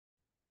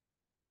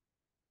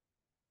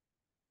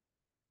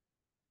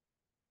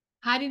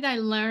How did I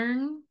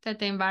learn that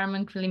the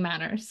environment really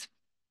matters?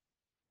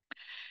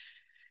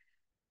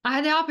 I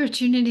had the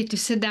opportunity to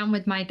sit down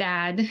with my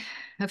dad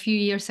a few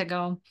years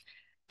ago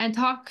and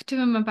talk to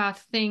him about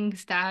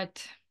things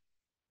that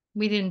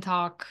we didn't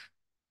talk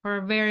for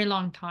a very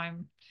long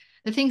time.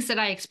 The things that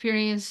I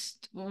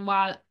experienced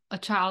while a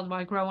child,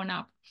 while growing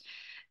up.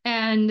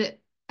 And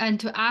and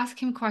to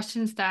ask him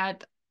questions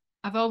that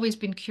I've always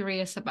been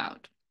curious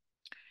about.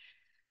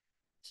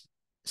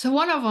 So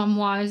one of them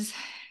was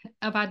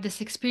about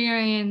this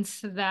experience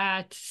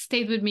that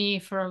stayed with me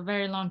for a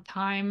very long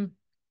time,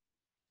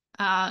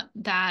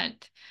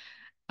 that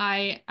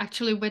I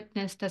actually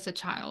witnessed as a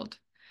child.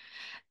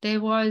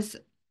 There was,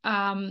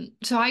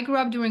 so I grew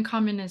up during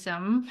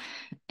communism,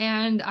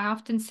 and I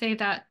often say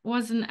that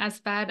wasn't as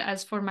bad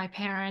as for my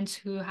parents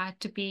who had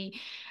to be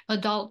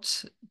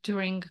adults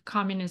during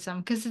communism.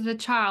 Because as a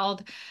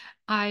child,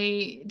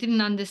 I didn't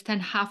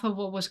understand half of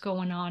what was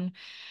going on.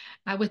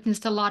 I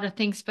witnessed a lot of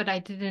things, but I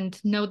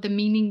didn't know the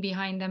meaning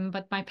behind them.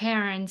 But my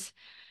parents,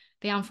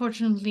 they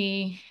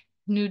unfortunately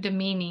knew the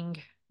meaning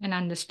and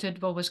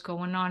understood what was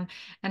going on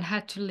and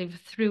had to live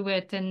through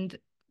it and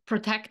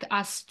protect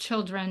us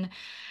children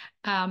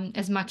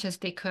as much as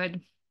they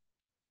could.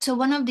 So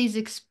one of these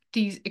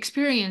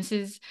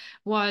experiences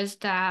was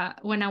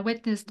that when I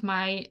witnessed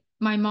my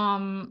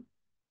mom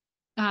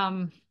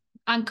um,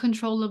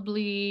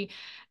 uncontrollably,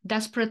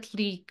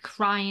 desperately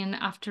crying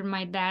after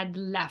my dad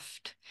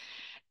left.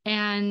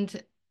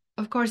 And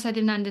of course, I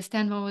didn't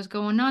understand what was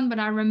going on, but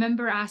I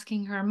remember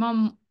asking her,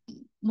 Mom,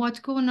 what's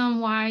going on?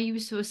 Why are you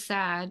so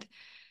sad?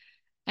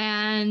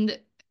 And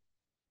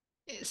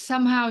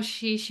somehow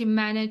she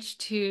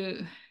managed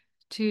to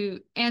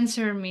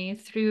answer me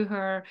through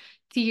her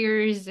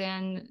tears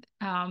and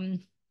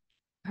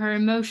her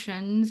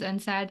emotions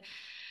and said,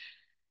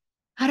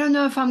 I don't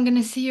know if I'm going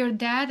to see your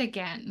dad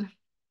again.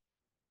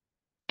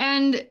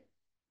 And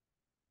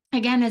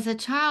again, as a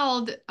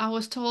child, I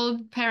was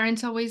told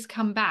parents always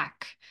come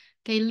back.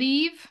 They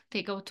leave,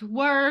 they go to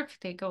work,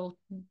 they go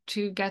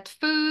to get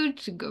food,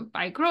 to go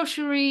buy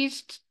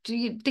groceries,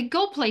 they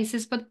go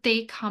places, but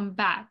they come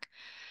back.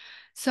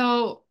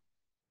 So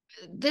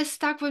this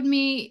stuck with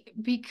me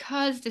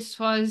because this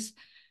was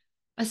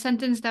a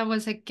sentence that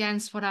was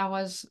against what I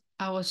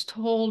was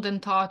told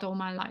and taught all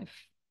my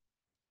life.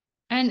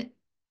 And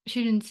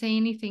she didn't say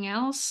anything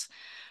else.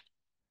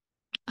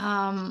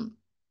 Um,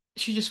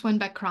 she just went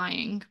back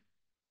crying.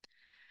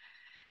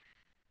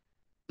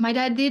 My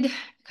dad did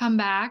come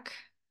back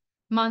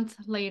month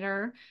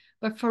later,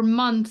 but for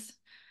months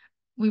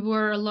we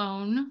were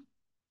alone,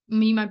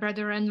 me, my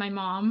brother, and my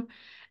mom.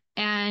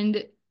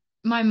 And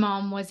my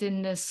mom was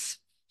in this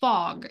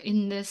fog,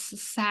 in this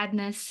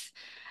sadness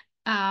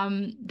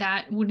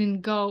that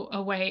wouldn't go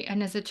away.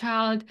 And as a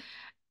child,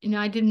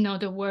 I didn't know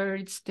the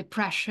words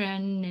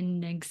depression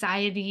and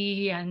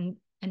anxiety and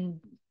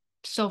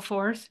so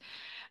forth.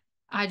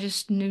 I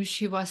just knew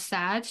she was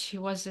sad. She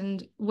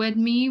wasn't with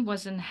me,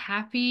 wasn't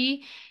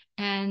happy.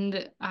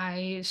 And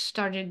I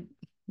started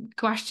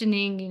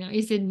questioning,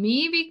 is it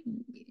me?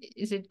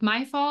 Is it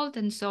my fault?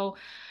 And so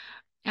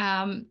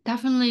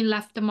definitely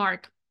left the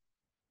mark.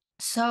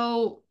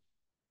 So,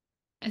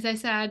 as I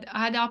said,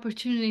 I had the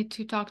opportunity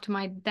to talk to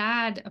my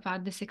dad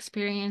about this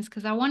experience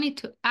because I wanted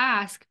to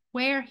ask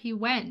where he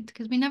went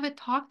because we never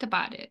talked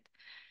about it.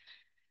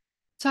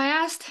 So I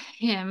asked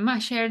him, I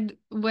shared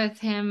with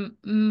him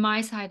my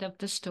side of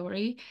the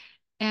story,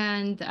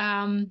 and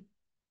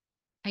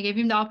I gave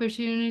him the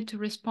opportunity to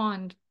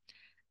respond.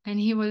 And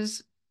he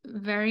was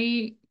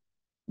very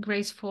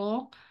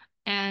graceful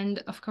and,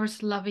 of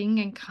course, loving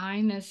and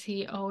kind as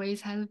he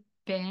always has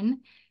been,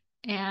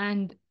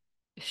 and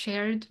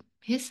shared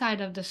his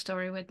side of the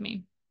story with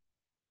me.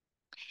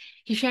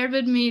 He shared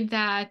with me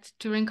that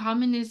during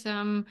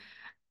communism,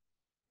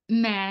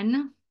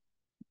 men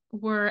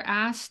were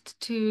asked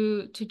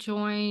to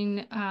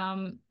join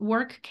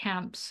work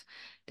camps.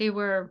 They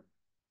were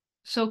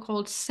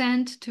so-called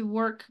sent to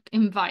work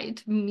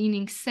invite,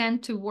 meaning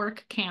sent to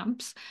work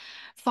camps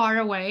far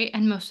away,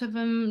 and most of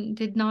them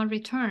did not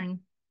return.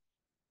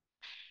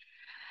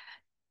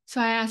 So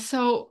I asked,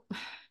 so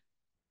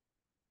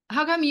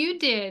how come you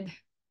did?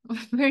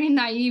 Very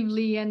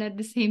naively, and at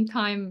the same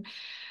time,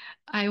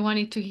 I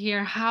wanted to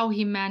hear how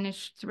he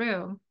managed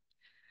through.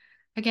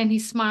 Again, he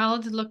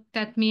smiled, looked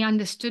at me,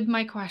 understood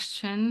my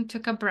question,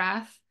 took a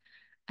breath,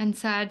 and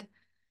said,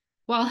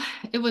 well,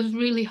 it was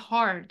really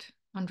hard,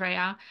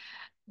 Andrea.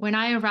 When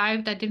I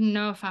arrived, I didn't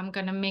know if I'm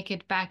going to make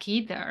it back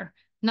either.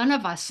 None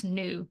of us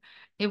knew.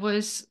 It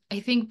was, I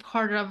think,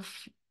 part of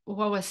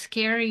what was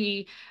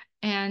scary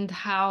and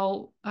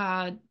how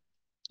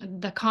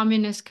the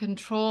communists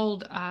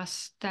controlled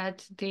us,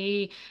 that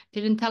they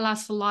didn't tell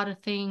us a lot of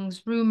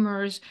things.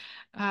 Rumors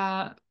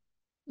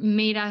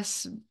made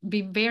us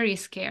be very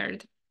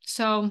scared.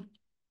 So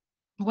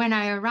when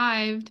I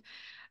arrived,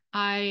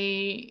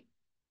 I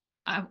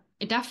I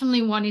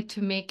definitely wanted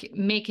to make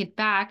it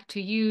back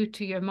to you,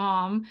 to your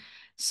mom.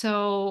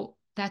 So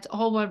that's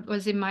all what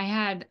was in my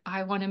head.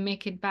 I want to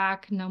make it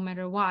back no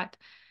matter what.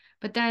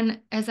 But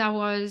then as I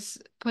was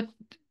put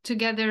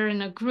together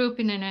in a group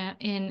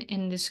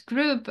in this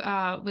group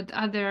with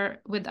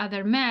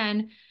other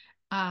men,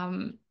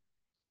 um,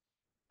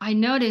 I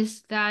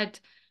noticed that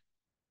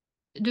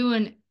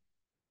doing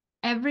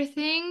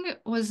everything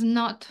was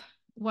not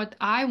what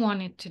I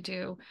wanted to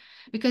do,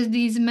 because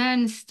these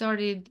men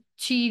started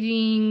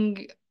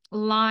cheating,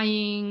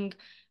 lying,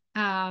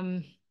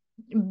 um,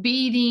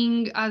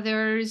 beating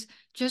others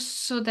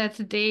just so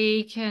that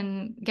they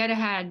can get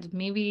ahead,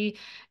 maybe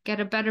get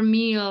a better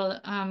meal,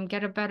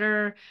 get a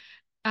better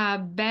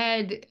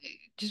bed,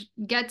 just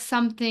get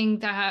something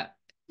that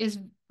is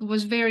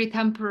was very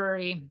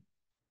temporary.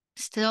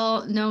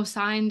 Still no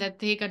sign that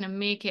they're gonna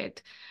make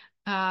it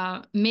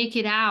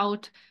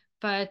out,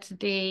 but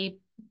they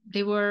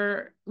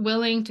were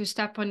willing to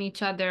step on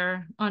each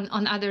other,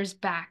 on others'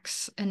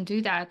 backs and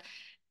do that.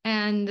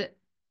 And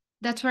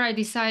that's where I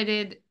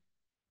decided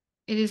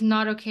it is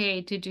not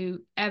okay to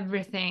do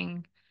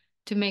everything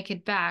to make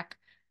it back.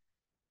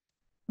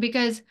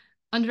 Because,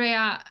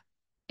 Andrea,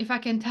 if I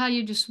can tell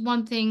you just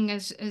one thing,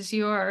 as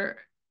you're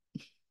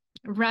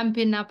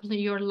ramping up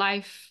your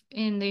life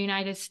in the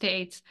United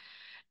States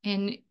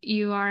and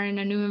you are in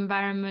a new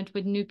environment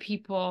with new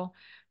people,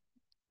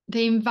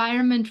 the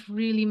environment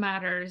really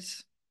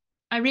matters.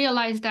 I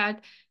realized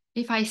that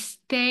if I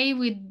stay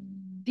with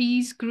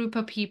these group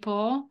of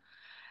people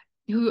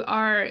who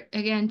are,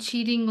 again,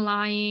 cheating,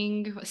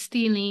 lying,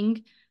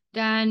 stealing,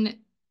 then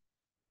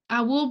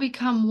I will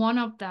become one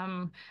of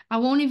them. I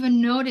won't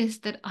even notice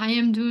that I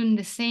am doing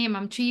the same.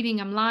 I'm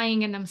cheating, I'm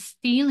lying, and I'm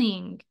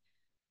stealing.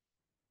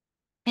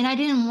 And I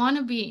didn't want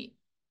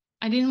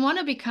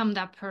to become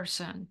that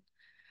person.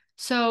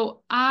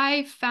 So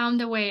I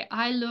found a way.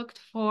 I looked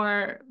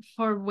for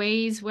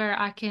ways where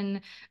I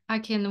can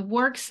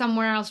work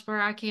somewhere else,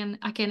 where I can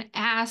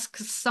ask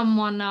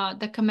someone,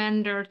 the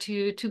commander,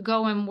 to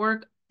go and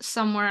work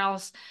somewhere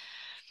else.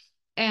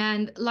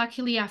 And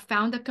luckily, I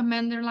found a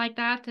commander like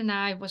that, and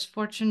I was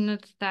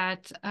fortunate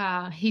that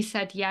he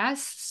said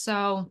yes.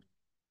 So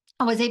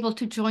I was able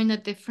to join a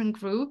different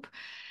group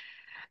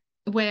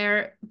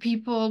where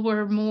people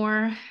were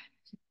more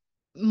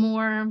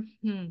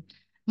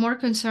more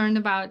concerned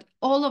about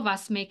all of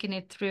us making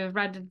it through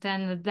rather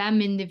than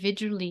them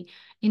individually,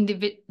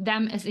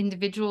 them as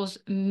individuals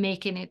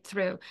making it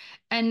through.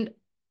 and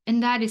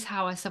and that is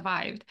how I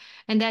survived,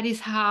 and that is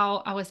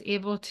how I was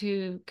able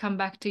to come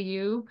back to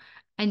you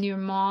and your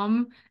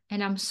mom.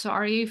 And I'm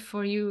sorry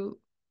for you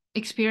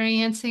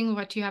experiencing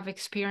what you have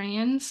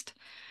experienced.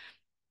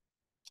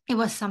 It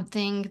was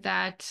something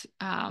that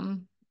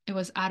it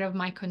was out of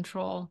my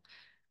control.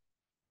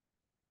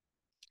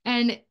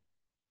 And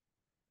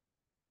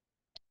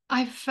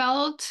I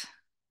felt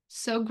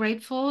so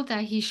grateful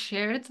that he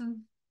shared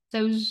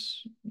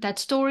that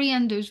story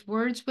and those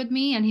words with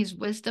me and his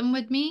wisdom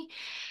with me.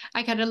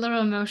 I got a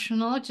little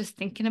emotional just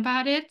thinking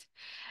about it,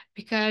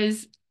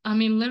 because I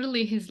mean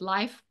literally his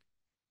life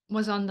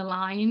was on the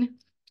line,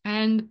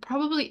 and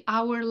probably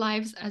our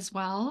lives as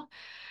well.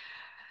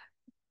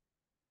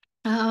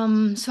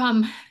 So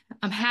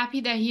I'm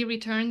happy that he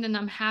returned, and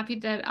I'm happy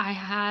that I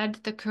had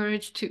the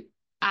courage to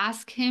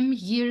ask him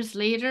years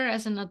later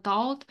as an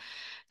adult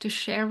to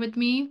share with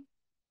me,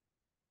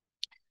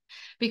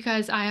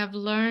 because I have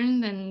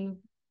learned, and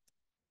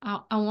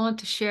I want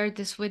to share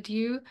this with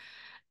you,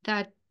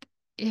 that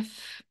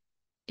if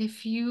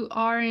if you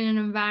are in an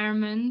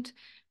environment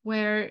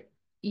where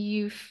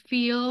you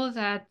feel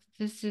that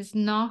this is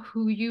not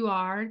who you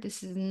are,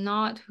 this is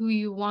not who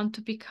you want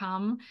to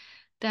become,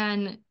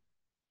 then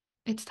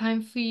it's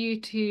time for you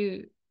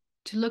to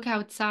look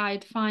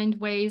outside, find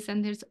ways,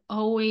 and there's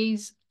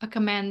always a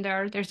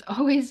commander, there's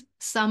always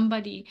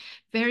somebody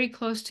very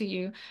close to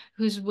you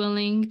who's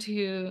willing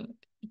to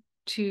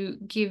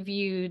give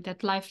you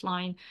that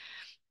lifeline,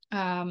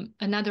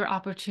 another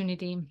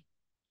opportunity.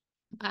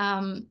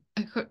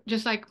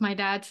 Just like my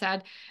dad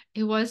said,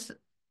 it was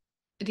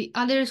the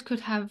others could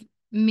have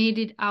made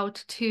it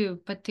out too,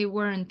 but they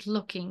weren't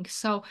looking.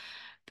 So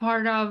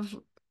part of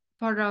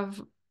part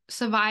of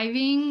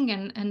surviving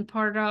and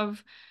part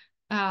of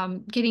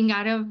getting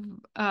out of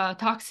a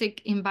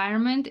toxic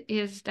environment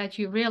is that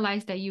you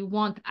realize that you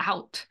want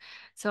out.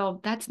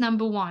 So that's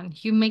number one.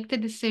 You make the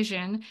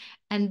decision,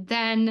 and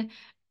then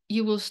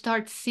you will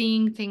start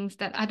seeing things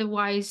that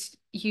otherwise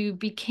you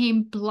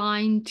became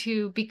blind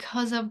to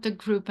because of the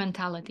group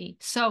mentality.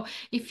 So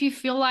if you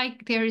feel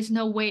like there is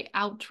no way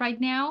out right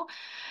now,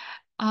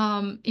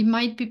 it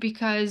might be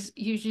because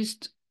you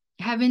just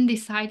haven't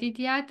decided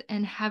yet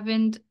and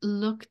haven't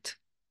looked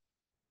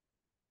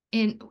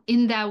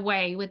in that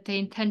way with the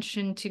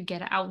intention to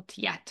get out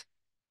yet.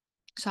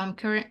 So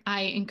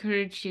I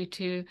encourage you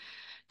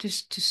to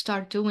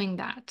start doing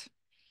that.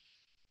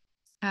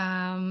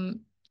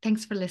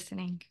 Thanks for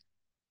listening.